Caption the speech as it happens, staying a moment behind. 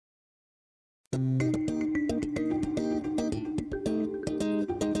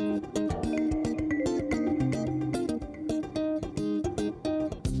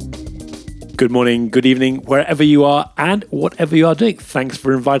Good morning, good evening, wherever you are and whatever you are doing. Thanks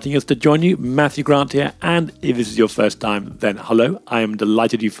for inviting us to join you. Matthew Grant here. And if this is your first time, then hello. I am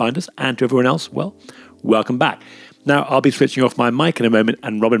delighted you find us. And to everyone else, well, welcome back. Now, I'll be switching off my mic in a moment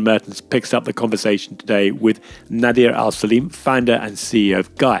and Robin Mertens picks up the conversation today with Nadir Al-Salim, founder and CEO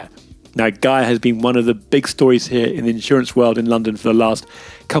of Gaia. Now, Gaia has been one of the big stories here in the insurance world in London for the last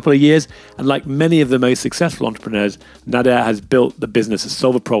couple of years. And like many of the most successful entrepreneurs, Nadir has built the business to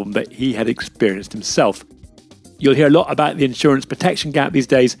solve a problem that he had experienced himself. You'll hear a lot about the insurance protection gap these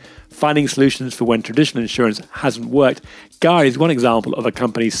days, finding solutions for when traditional insurance hasn't worked. Gaia is one example of a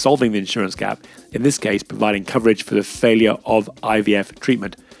company solving the insurance gap, in this case providing coverage for the failure of IVF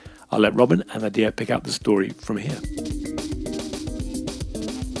treatment. I'll let Robin and Nadir pick up the story from here.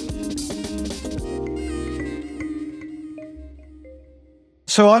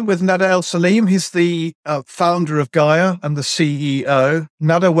 So I'm with Nadir Al-Salim. He's the founder of Gaia and the CEO.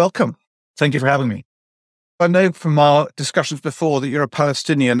 Nadir, welcome. Thank you for having me. I know from our discussions before that you're a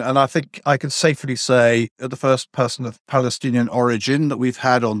Palestinian, and I think I can safely say you're the first person of Palestinian origin that we've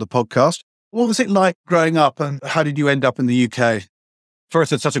had on the podcast. What was it like growing up, and how did you end up in the UK?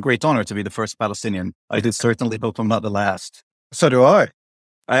 First, it's such a great honor to be the first Palestinian. I did certainly hope I'm not the last. So do I.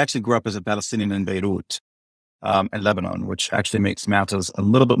 I actually grew up as a Palestinian in Beirut. In Lebanon, which actually makes matters a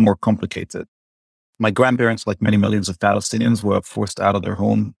little bit more complicated. My grandparents, like many millions of Palestinians, were forced out of their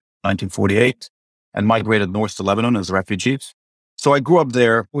home in 1948 and migrated north to Lebanon as refugees. So I grew up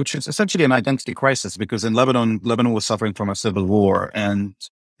there, which is essentially an identity crisis because in Lebanon was suffering from a civil war and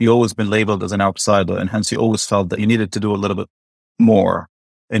you always been labeled as an outsider. And hence you always felt that you needed to do a little bit more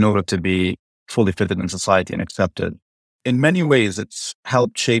in order to be fully fitted in society and accepted. In many ways, it's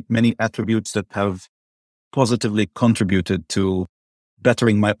helped shape many attributes that have positively contributed to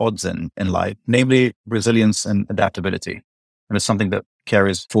bettering my odds in life, namely resilience and adaptability. And it's something that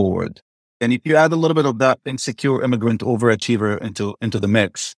carries forward. And if you add a little bit of that insecure immigrant overachiever into the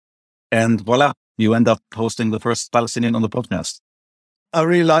mix, and voila, you end up hosting the first Palestinian on the podcast. I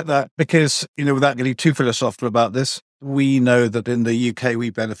really like that because, without getting too philosophical about this, we know that in the UK, we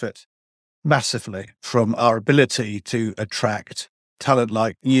benefit massively from our ability to attract talent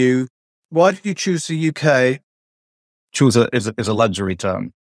like you. Why did you choose the UK? Choose is a luxury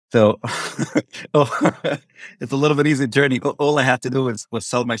term. So it's a little bit easy journey. All I had to do was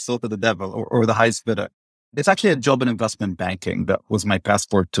sell my soul to the devil or the highest bidder. It's actually a job in investment banking that was my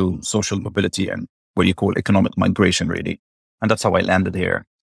passport to social mobility and what you call economic migration, really. And that's how I landed here.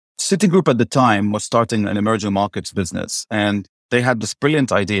 Citigroup at the time was starting an emerging markets business. And they had this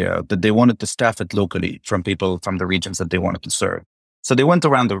brilliant idea that they wanted to staff it locally from people from the regions that they wanted to serve. So they went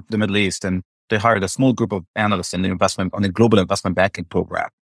around the Middle East and they hired a small group of analysts on the global investment banking program.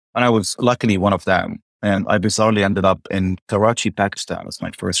 And I was luckily one of them. And I bizarrely ended up in Karachi, Pakistan as my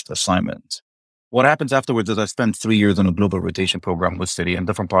first assignment. What happens afterwards is I spent 3 years on a global rotation program with Citi in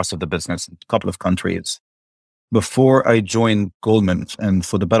different parts of the business, in a couple of countries. Before I joined Goldman, and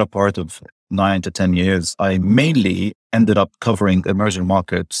for the better part of 9 to 10 years, I mainly ended up covering emerging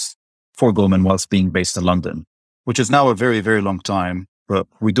markets for Goldman whilst being based in London, which is now a very, very long time, but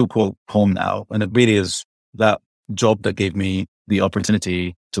we do call home now. And it really is that job that gave me the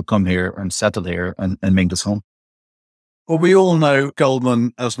opportunity to come here and settle here and make this home. Well, we all know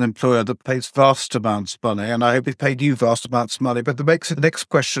Goldman as an employer that pays vast amounts of money, and I hope it paid you vast amounts of money. But that makes the next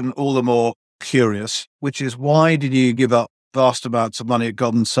question all the more curious, which is why did you give up vast amounts of money at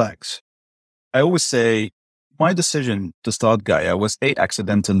Goldman Sachs? I always say my decision to start Gaia was A,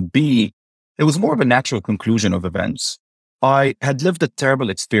 accidental, B, it was more of a natural conclusion of events. I had lived a terrible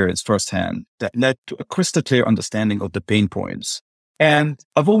experience firsthand that led to a crystal clear understanding of the pain points. And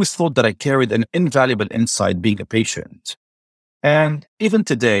I've always thought that I carried an invaluable insight being a patient. And even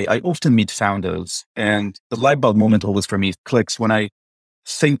today, I often meet founders and the light bulb moment always for me clicks when I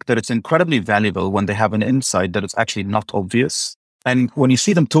think that it's incredibly valuable when they have an insight that is actually not obvious. And when you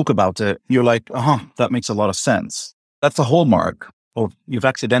see them talk about it, you're like, that makes a lot of sense. That's a hallmark of you've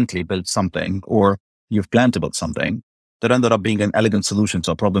accidentally built something or you've planned to build something that ended up being an elegant solution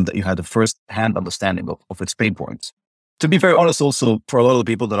to a problem that you had a first-hand understanding of its pain points. To be very honest, also for a lot of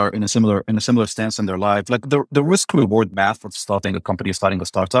people that are in a similar stance in their life, like the risk-reward math of starting a company, starting a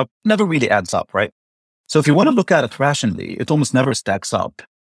startup never really adds up, right? So if you want to look at it rationally, it almost never stacks up.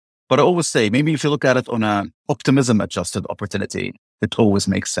 But I always say, maybe if you look at it on an optimism-adjusted opportunity, it always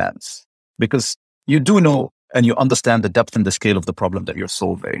makes sense because you do know and you understand the depth and the scale of the problem that you're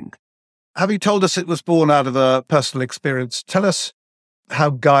solving. Have you told us it was born out of a personal experience? Tell us how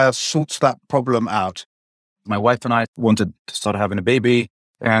Gaia sorts that problem out. My wife and I wanted to start having a baby,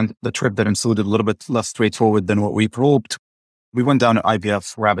 and the trip that ensued a little bit less straightforward than what we hoped. we went down an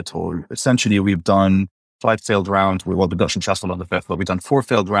IVF rabbit hole. Essentially, we've done 5 failed rounds. We've been successful on the 5th, but we've done 4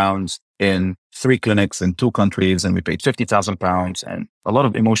 failed rounds in 3 clinics in 2 countries, and we paid £50,000 and a lot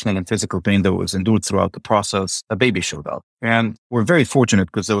of emotional and physical pain that was endured throughout the process. A baby showed up, and we're very fortunate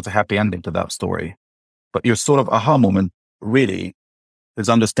because there was a happy ending to that story. But your sort of aha moment really is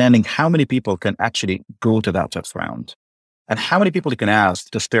understanding how many people can actually go to that 5th round and how many people you can ask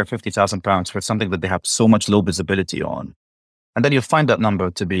to spare £50,000 for something that they have so much low visibility on. And then you find that number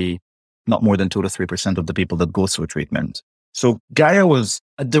to be not more than 2 to 3% of the people that go through treatment. So Gaia was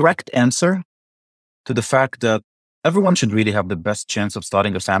a direct answer to the fact that everyone should really have the best chance of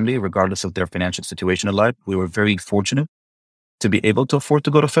starting a family, regardless of their financial situation in life. We were very fortunate to be able to afford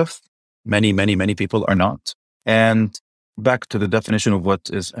to go to 5th. Many, many, many people are not. And back to the definition of what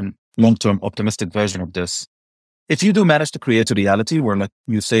is a long-term optimistic version of this. If you do manage to create a reality where, like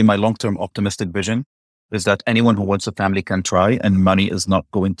you say, my long-term optimistic vision is that anyone who wants a family can try and money is not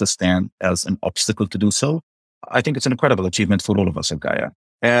going to stand as an obstacle to do so, I think it's an incredible achievement for all of us at Gaia.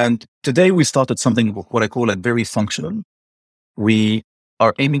 And today we started something, what I call a very functional. We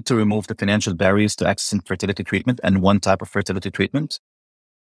are aiming to remove the financial barriers to accessing fertility treatment and one type of fertility treatment.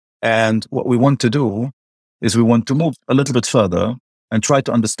 And what we want to do is we want to move a little bit further and try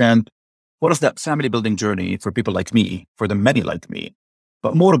to understand what is that family building journey for people like me, for the many like me,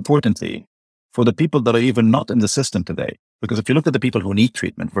 but more importantly, for the people that are even not in the system today. Because if you look at the people who need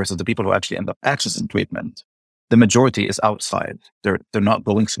treatment versus the people who actually end up accessing treatment, the majority is outside. They're not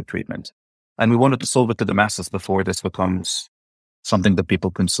going through treatment. And we wanted to solve it to the masses before this becomes something that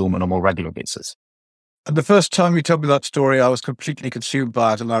people consume on a more regular basis. And the first time you told me that story, I was completely consumed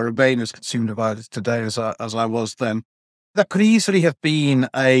by it, and I remain as consumed by it today as I was then. That could easily have been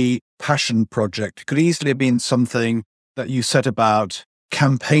a passion project. It could easily have been something that you set about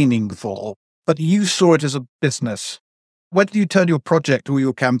campaigning for, but you saw it as a business. When did you turn your project or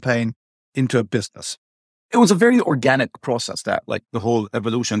your campaign into a business? It was a very organic process, that like the whole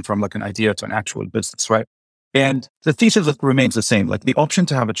evolution from like an idea to an actual business, right? And the thesis remains the same. Like the option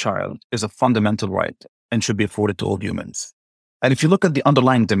to have a child is a fundamental right and should be afforded to all humans. And if you look at the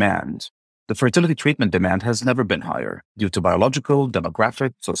underlying demand, the fertility treatment demand has never been higher due to biological,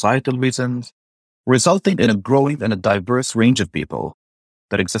 demographic, societal reasons, resulting in a growing and a diverse range of people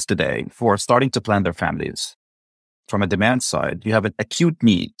that exist today who are starting to plan their families. From a demand side, you have an acute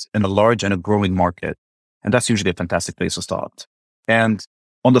need in a large and a growing market. And that's usually a fantastic place to start. And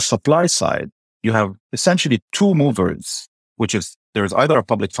on the supply side, you have essentially 2 movers, which is there's either a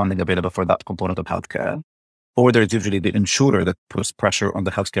public funding available for that component of healthcare, or there's usually the insurer that puts pressure on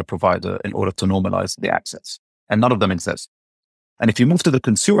the healthcare provider in order to normalize the access. And none of them exist. And if you move to the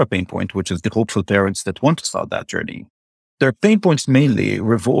consumer pain point, which is the hopeful parents that want to start that journey, their pain points mainly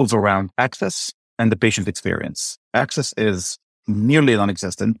revolve around access and the patient experience. Access is nearly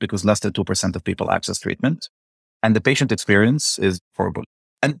non-existent because less than 2% of people access treatment. And the patient experience is horrible.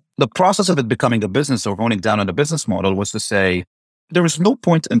 And the process of it becoming a business or honing down on a business model was to say, there is no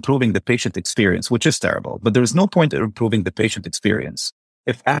point improving the patient experience, which is terrible, but there is no point in improving the patient experience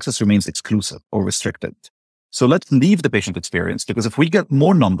if access remains exclusive or restricted. So let's leave the patient experience, because if we get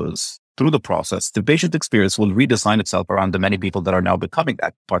more numbers through the process, the patient experience will redesign itself around the many people that are now becoming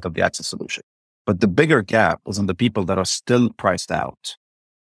that part of the access solution. But the bigger gap was on the people that are still priced out.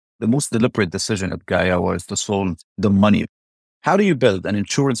 The most deliberate decision at Gaia was to solve the money. How do you build an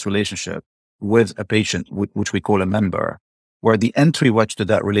insurance relationship with a patient, which we call a member, where the entry wedge to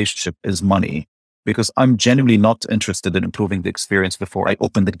that relationship is money? Because I'm genuinely not interested in improving the experience before I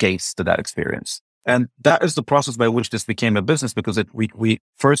open the gates to that experience. And that is the process by which this became a business, because we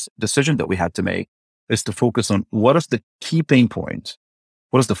first decision that we had to make is to focus on what is the key pain point.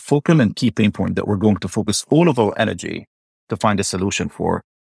 What is the focal and key pain point that we're going to focus all of our energy to find a solution for?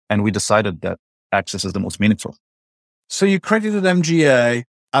 And we decided that access is the most meaningful. So you created an MGA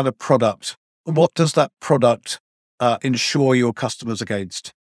and a product. What does that product insure your customers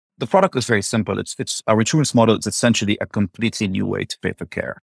against? The product is very simple. It's our insurance model is essentially a completely new way to pay for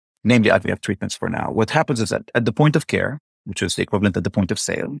care, namely IVF treatments for now. What happens is that at the point of care, which is the equivalent at the point of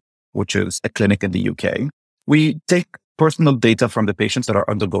sale, which is a clinic in the UK, we take personal data from the patients that are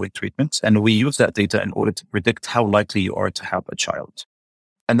undergoing treatment, and we use that data in order to predict how likely you are to have a child.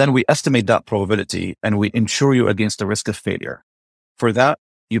 And then we estimate that probability and we insure you against the risk of failure. For that,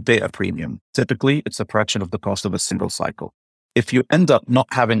 you pay a premium. Typically, it's a fraction of the cost of a single cycle. If you end up not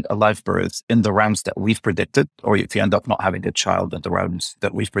having a live birth in the rounds that we've predicted, or if you end up not having a child in the rounds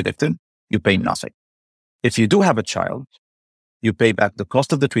that we've predicted, you pay nothing. If you do have a child, you pay back the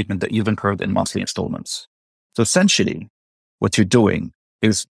cost of the treatment that you've incurred in monthly installments. So essentially, what you're doing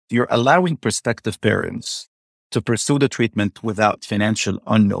is you're allowing prospective parents to pursue the treatment without financial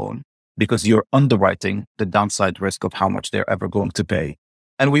unknown because you're underwriting the downside risk of how much they're ever going to pay.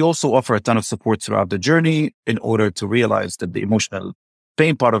 And we also offer a ton of support throughout the journey in order to realize that the emotional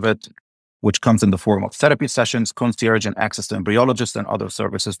pain part of it, which comes in the form of therapy sessions, concierge, and access to embryologists and other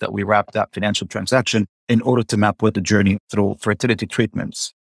services that we wrap that financial transaction in order to map with the journey through fertility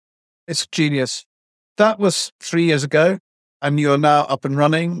treatments. It's genius. That was 3 years ago, and you're now up and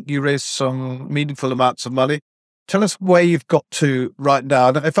running. You raised some meaningful amounts of money. Tell us where you've got to right now.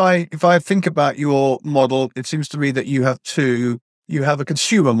 Now, if I think about your model, it seems to me that you have two. You have a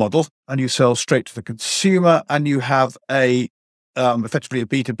consumer model, and you sell straight to the consumer, and you have a effectively a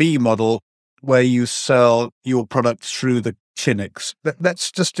B2B model where you sell your product through the clinics. Let's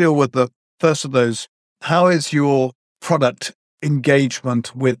just deal with the first of those. How is your product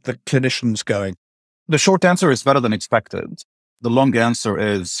engagement with the clinicians going? The short answer is better than expected. The long answer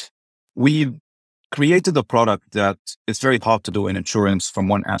is we've created a product that is very hard to do in insurance from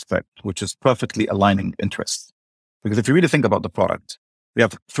one aspect, which is perfectly aligning interests. Because if you really think about the product, we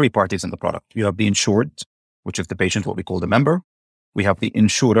have three parties in the product. You have the insured, which is the patient, what we call the member. We have the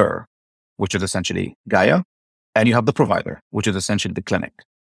insurer, which is essentially Gaia. And you have the provider, which is essentially the clinic.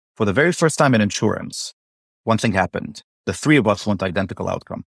 For the very first time in insurance, one thing happened. The three of us want identical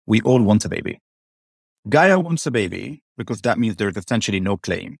outcome. We all want a baby. Gaia wants a baby because that means there's essentially no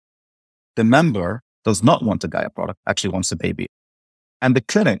claim. The member does not want a Gaia product, actually wants a baby. And the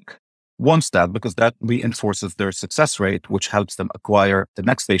clinic wants that because that reinforces their success rate, which helps them acquire the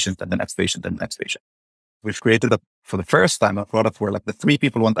next patient and the next patient and the next patient. We've created, for the first time, a product where like the three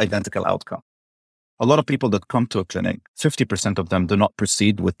people want identical outcome. A lot of people that come to a clinic, 50% of them do not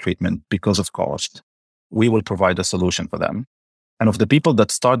proceed with treatment because of cost. We will provide a solution for them. And of the people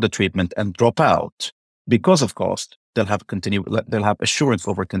that start the treatment and drop out because of cost, they'll have assurance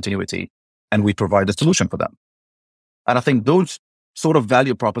over continuity, and we provide a solution for them. And I think those sort of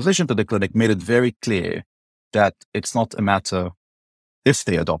value proposition to the clinic made it very clear that it's not a matter if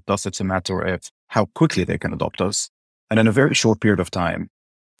they adopt us, it's a matter of how quickly they can adopt us. And in a very short period of time,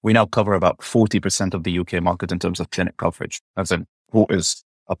 we now cover about 40% of the UK market in terms of clinic coverage, as in who is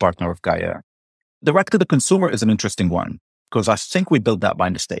a partner of Gaia. Direct to the consumer is an interesting one because I think we built that by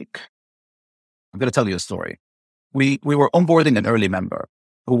mistake. I'm going to tell you a story. We were onboarding an early member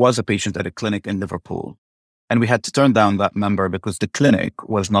who was a patient at a clinic in Liverpool. And we had to turn down that member because the clinic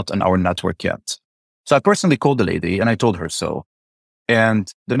was not in our network yet. So I personally called the lady and I told her so.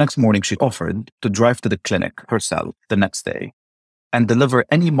 And the next morning she offered to drive to the clinic herself the next day and deliver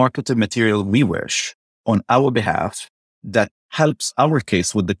any marketing material we wish on our behalf that helps our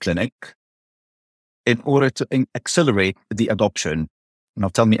case with the clinic in order to accelerate the adoption. Now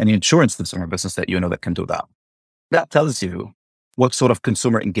tell me any insurance consumer business that you know that can do that. That tells you what sort of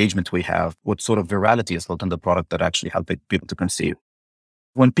consumer engagement we have, what sort of virality is built in the product that actually helps people to conceive.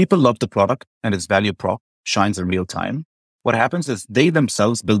 When people love the product and its value prop shines in real time, what happens is they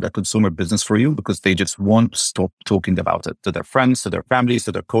themselves build a consumer business for you because they just won't stop talking about it to their friends, to their families,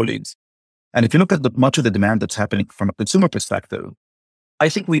 to their colleagues. And if you look at much of the demand that's happening from a consumer perspective, I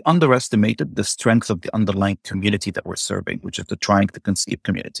think we underestimated the strength of the underlying community that we're serving, which is the trying to conceive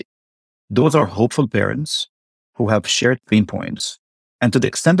community. Those are hopeful parents who have shared pain points. And to the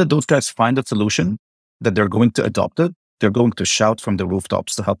extent that those guys find a solution, that they're going to adopt it, they're going to shout from the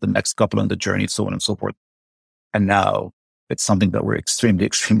rooftops to help the next couple on the journey, so on and so forth. And now it's something that we're extremely,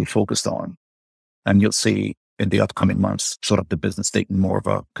 extremely focused on. And you'll see in the upcoming months, sort of the business taking more of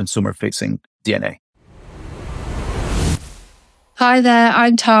a consumer-facing DNA. Hi there,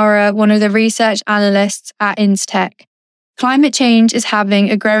 I'm Tara, one of the research analysts at Instech. Climate change is having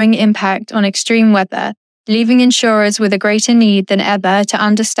a growing impact on extreme weather, leaving insurers with a greater need than ever to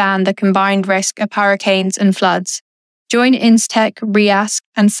understand the combined risk of hurricanes and floods. Join Instech, RIASC,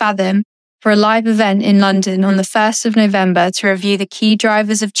 and Fathom for a live event in London on the 1st of November to review the key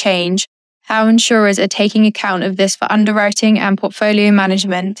drivers of change, how insurers are taking account of this for underwriting and portfolio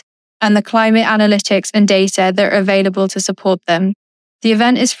management, and the climate analytics and data that are available to support them. The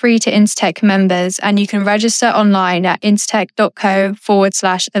event is free to Instech members, and you can register online at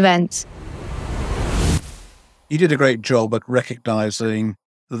instech.co/events. You did a great job at recognizing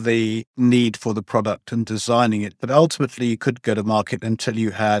the need for the product and designing it, but ultimately you could go to market until you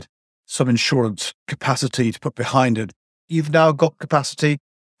had some insurance capacity to put behind it. You've now got capacity.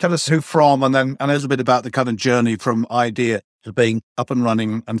 Tell us who from, and then a little bit about the kind of journey from idea to being up and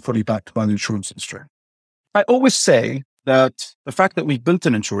running and fully backed by the insurance industry. I always say that the fact that we built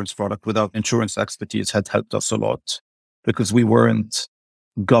an insurance product without insurance expertise had helped us a lot because we weren't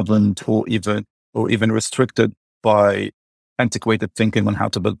governed or even restricted by antiquated thinking on how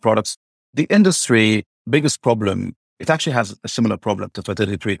to build products. The industry biggest problem, it actually has a similar problem to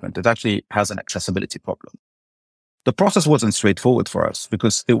fertility treatment. It actually has an accessibility problem. The process wasn't straightforward for us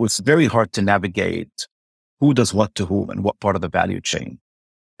because it was very hard to navigate who does what to whom and what part of the value chain.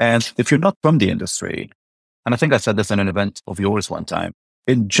 And if you're not from the industry, and I think I said this in an event of yours one time,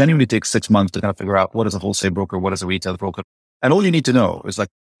 it genuinely takes 6 months to kind of figure out what is a wholesale broker, what is a retail broker. And all you need to know is like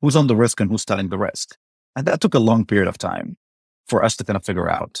who's on the risk and who's telling the risk. And that took a long period of time for us to kind of figure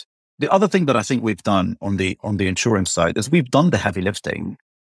out. The other thing that I think we've done on the insurance side is we've done the heavy lifting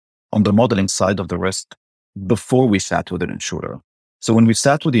on the modeling side of the risk before we sat with an insurer. So when we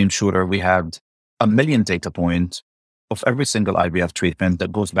sat with the insurer, we had 1 million data points of every single IVF treatment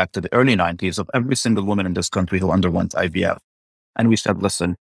that goes back to the early 90s of every single woman in this country who underwent IVF. And we said,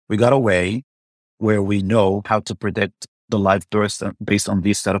 listen, we got a way where we know how to predict the live birth based on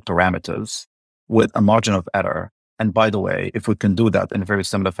these set of parameters with a margin of error. And by the way, if we can do that in a very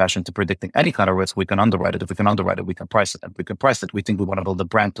similar fashion to predicting any kind of risk, we can underwrite it. If we can underwrite it, we can price it. And if we can price it, we think we want to build a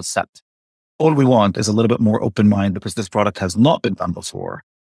brand to set. All we want is a little bit more open mind because this product has not been done before.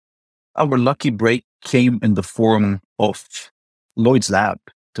 Our lucky break came in the form of Lloyd's Lab,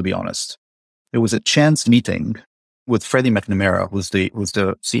 to be honest. It was a chance meeting with Freddie McNamara, who's the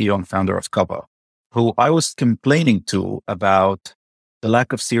CEO and founder of Cover, who I was complaining to about the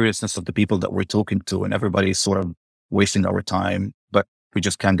lack of seriousness of the people that we're talking to, and everybody's sort of wasting our time, but we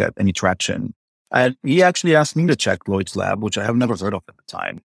just can't get any traction. And he actually asked me to check Lloyd's Lab, which I have never heard of at the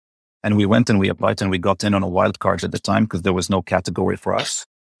time. And we went and we applied and we got in on a wild card at the time because there was no category for us.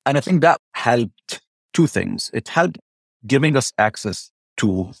 And I think that helped two things. It helped giving us access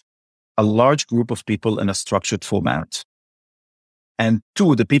to a large group of people in a structured format. And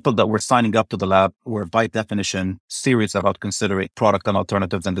two, the people that were signing up to the lab were by definition serious about considering product and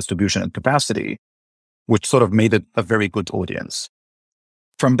alternatives and distribution and capacity, which sort of made it a very good audience.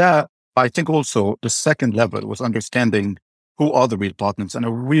 From that, I think also the second level was understanding who are the real partners. And I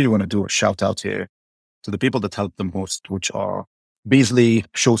really want to do a shout out here to the people that helped the most, which are Beasley,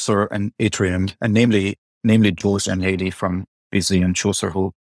 Chaucer, and Atrium, and namely George and Haley from Beasley and Chaucer,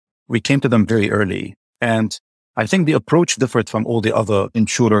 who we came to them very early. And I think the approach differed from all the other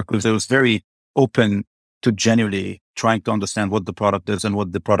insurers because it was very open to genuinely trying to understand what the product is and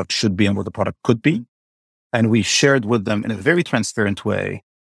what the product should be and what the product could be. And we shared with them in a very transparent way.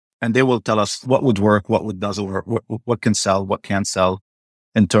 And they will tell us what would work, what doesn't work, what can sell, what can't sell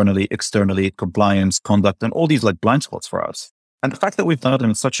internally, externally, compliance, conduct, and all these like blind spots for us. And the fact that we've done it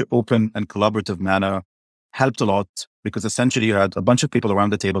in such an open and collaborative manner helped a lot because essentially you had a bunch of people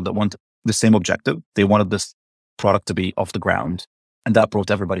around the table that want the same objective. They wanted this product to be off the ground, and that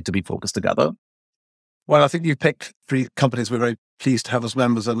brought everybody to be focused together. Well, I think you've picked 3 companies we're very pleased to have as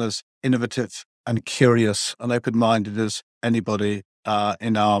members and as innovative and curious and open-minded as anybody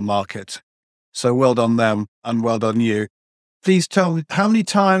in our market. So well done them and well done you. Please tell me, how many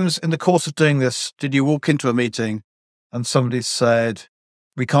times in the course of doing this did you walk into a meeting and somebody said,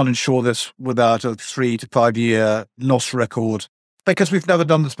 we can't insure this without a 3 to 5 year loss record? Because we've never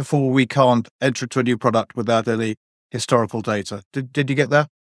done this before, we can't enter into a new product without any historical data. Did you get that?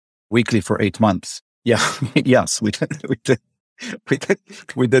 Weekly for 8 months. Yeah. Yes, we did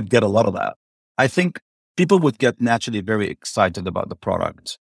get a lot of that. I think people would get naturally very excited about the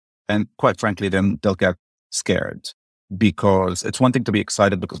product. And quite frankly, then they'll get scared because it's one thing to be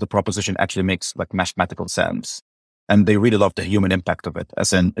excited because the proposition actually makes like mathematical sense. And they really love the human impact of it,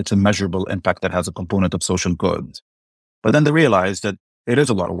 as in it's a measurable impact that has a component of social good. But then they realize that it is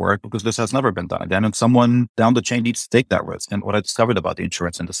a lot of work because this has never been done again. And someone down the chain needs to take that risk. And what I discovered about the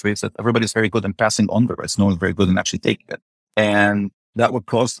insurance industry is that everybody's very good in passing on the risk. No one's very good in actually taking it. And that would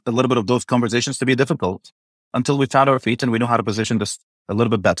cause a little bit of those conversations to be difficult until we found our feet and we know how to position this a little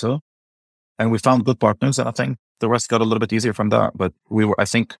bit better. And we found good partners. And I think the rest got a little bit easier from that. But I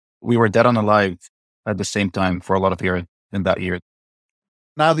think we were dead on alive at the same time for a lot of years in that year.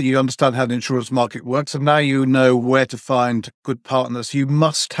 Now that you understand how the insurance market works and now you know where to find good partners, you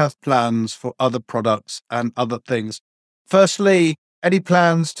must have plans for other products and other things. Firstly, any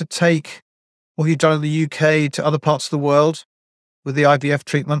plans to take what you've done in the UK to other parts of the world with the IVF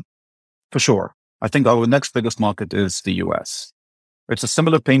treatment? For sure. I think our next biggest market is the US. It's a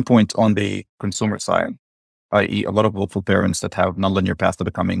similar pain point on the consumer side, i.e. a lot of hopeful parents that have nonlinear path to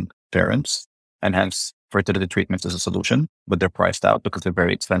becoming parents, and hence fertility treatment is a solution, but they're priced out because they're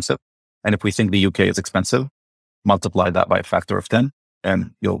very expensive. And if we think the UK is expensive, multiply that by a factor of 10,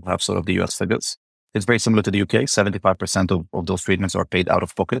 and you'll have sort of the US figures. It's very similar to the UK. 75% of those treatments are paid out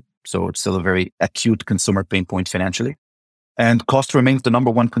of pocket. So it's still a very acute consumer pain point financially. And cost remains the number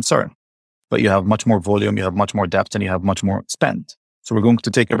one concern. But you have much more volume, you have much more depth, and you have much more spend. So we're going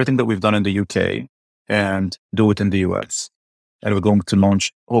to take everything that we've done in the UK and do it in the US. And we're going to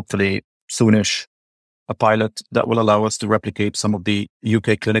launch, hopefully soonish, a pilot that will allow us to replicate some of the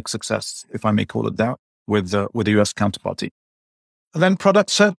UK clinic success, if I may call it that, with the US counterparty. And then product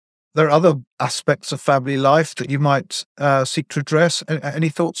set. There are other aspects of family life that you might seek to address. Any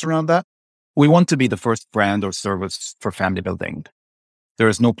thoughts around that? We want to be the first brand or service for family building. There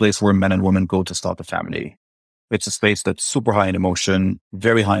is no place where men and women go to start a family. It's a space that's super high in emotion,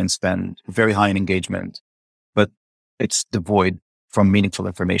 very high in spend, very high in engagement, but it's devoid from meaningful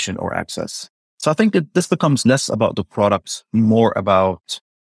information or access. So I think that this becomes less about the products, more about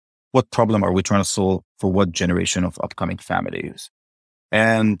what problem are we trying to solve for what generation of upcoming families.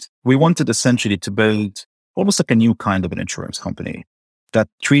 And we wanted essentially to build almost like a new kind of an insurance company that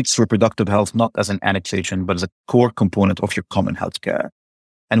treats reproductive health not as an annexation, but as a core component of your common healthcare.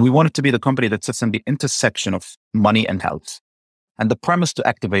 And we wanted to be the company that sits in the intersection of money and health. And the premise to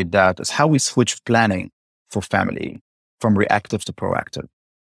activate that is how we switch planning for family from reactive to proactive.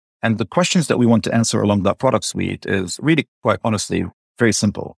 And the questions that we want to answer along that product suite is really, quite honestly, very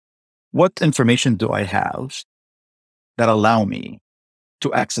simple. What information do I have that allow me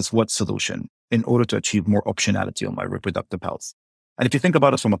to access what solution in order to achieve more optionality on my reproductive health? And if you think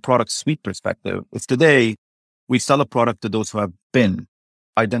about it from a product suite perspective, it's today we sell a product to those who have been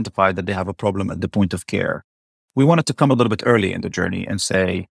identified that they have a problem at the point of care. We wanted to come a little bit early in the journey and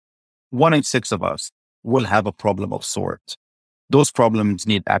say, 1 in 6 of us will have a problem of sort. Those problems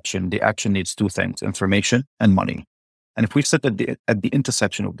need action. The action needs 2 things, information and money. And if we sit at the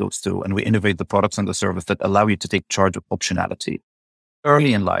intersection of those 2 and we innovate the products and the service that allow you to take charge of optionality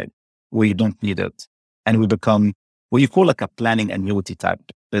early in life where you don't need it, and we become what you call like a planning annuity type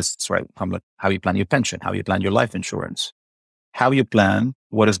business, right? Like how you plan your pension, how you plan your life insurance, how you plan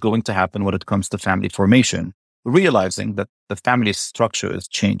what is going to happen when it comes to family formation, realizing that the family structure is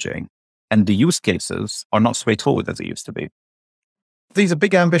changing and the use cases are not straightforward as they used to be. These are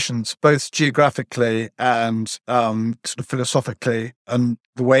big ambitions, both geographically and sort of philosophically, and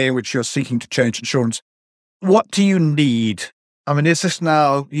the way in which you're seeking to change insurance. What do you need? I mean, is this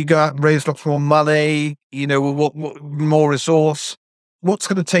now you go out and raise lots more money, what more resource? What's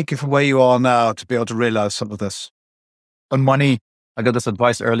going to take you from where you are now to be able to realize some of this? On money, I got this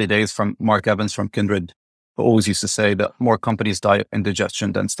advice early days from Mark Evans from Kindred, who always used to say that more companies die of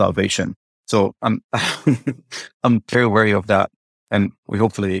indigestion than starvation. So I'm very wary of that. And we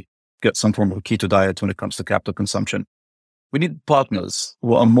hopefully get some form of a keto diet when it comes to capital consumption. We need partners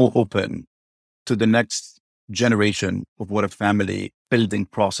who are more open to the next generation of what a family building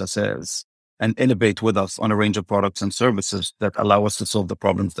process is and innovate with us on a range of products and services that allow us to solve the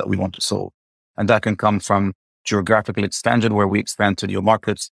problems that we want to solve. And that can come from geographical expansion where we expand to new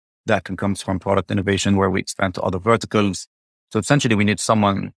markets. That can come from product innovation where we expand to other verticals. So essentially we need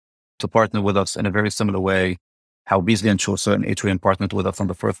someone to partner with us in a very similar way how Beazley and Chaucer and Atrium partnered with us on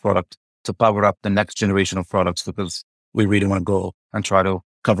the first product to power up the next generation of products, because we really want to go and try to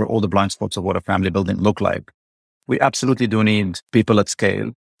cover all the blind spots of what a family building look like. We absolutely do need people at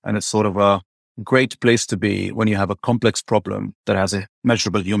scale. And it's sort of a great place to be when you have a complex problem that has a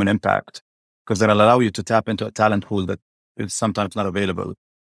measurable human impact, because that'll allow you to tap into a talent pool that is sometimes not available.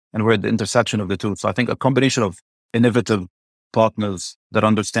 And we're at the intersection of the two. So I think a combination of innovative partners that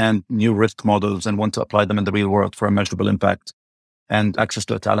understand new risk models and want to apply them in the real world for a measurable impact and access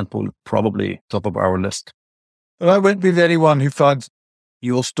to a talent pool, probably top of our list. Well, I won't be the only one who finds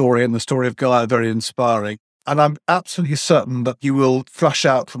your story and the story of Gaia very inspiring. And I'm absolutely certain that you will flush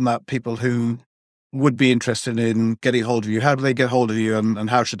out from that people who would be interested in getting hold of you. How do they get hold of you and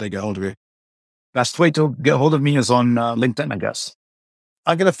how should they get hold of you? Best way to get hold of me is on LinkedIn, I guess.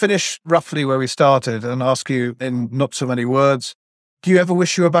 I'm going to finish roughly where we started and ask you in not so many words. Do you ever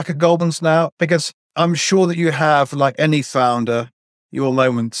wish you were back at Goldman's now? Because I'm sure that you have, like any founder, your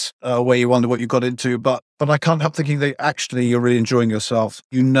moments where you wonder what you got into, but I can't help thinking that actually you're really enjoying yourself.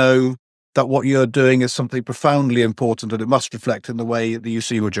 You know that what you're doing is something profoundly important and it must reflect in the way that you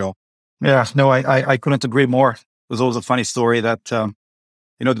see your job. Yeah, no, I couldn't agree more. There's always a funny story that,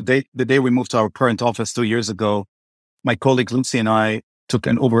 the day we moved to our current office 2 years ago, my colleague Lucy and I took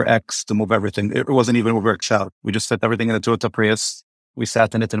an Uber X to move everything. It wasn't even Uber XL. We just set everything in a Toyota Prius. We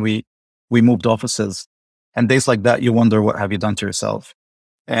sat in it and we moved offices. And days like that, you wonder, what have you done to yourself?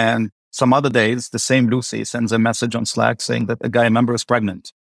 And some other days, the same Lucy sends a message on Slack saying that a Gaia member is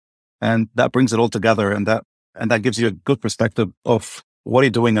pregnant. And that brings it all together. And that gives you a good perspective of what you're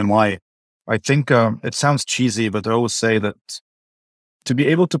doing and why. I think it sounds cheesy, but I always say that to be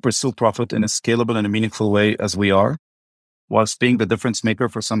able to pursue profit in a scalable and a meaningful way as we are, whilst being the difference maker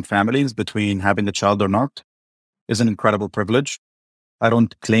for some families between having a child or not, is an incredible privilege. I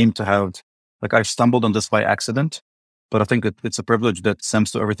don't claim to have Like I've stumbled on this by accident, but I think it's a privilege that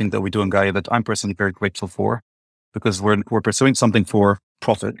stems to everything that we do in Gaia that I'm personally very grateful for, because we're pursuing something for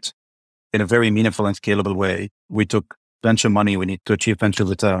profit in a very meaningful and scalable way. We took venture money. We need to achieve venture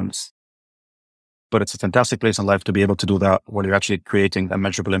returns, but it's a fantastic place in life to be able to do that while you're actually creating a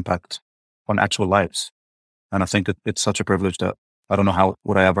measurable impact on actual lives. And I think it's such a privilege that I don't know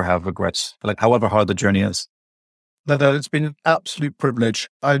would I ever have regrets, like however hard the journey is. No, it's been an absolute privilege.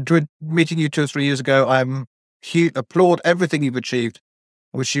 I enjoyed meeting you 2 or 3 years ago. Applaud everything you've achieved.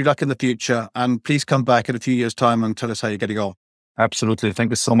 I wish you luck in the future, and please come back in a few years' time and tell us how you're getting on. Absolutely.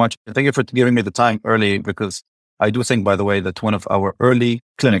 Thank you so much. Thank you for giving me the time early, because I do think, by the way, that one of our early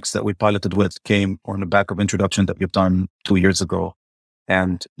clinics that we piloted with came on the back of introduction that we've done 2 years ago.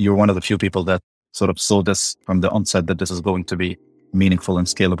 And you're one of the few people that sort of saw this from the onset, that this is going to be meaningful and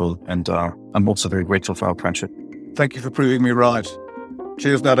scalable. And I'm also very grateful for our friendship. Thank you for proving me right.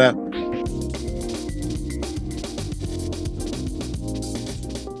 Cheers, Nadat.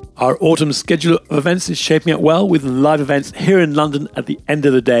 Our autumn schedule of events is shaping up well, with live events here in London at the end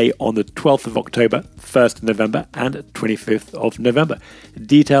of the day on the 12th of October, 1st of November and 25th of November.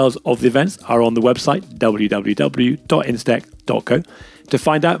 Details of the events are on the website www.instech.co. To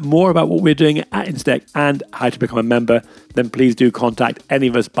find out more about what we're doing at Instech and how to become a member, then please do contact any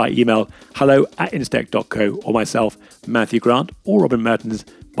of us by email hello@instech.co, or myself, Matthew Grant, or Robin Mertens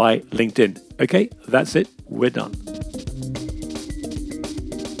by LinkedIn. Okay, that's it. We're done.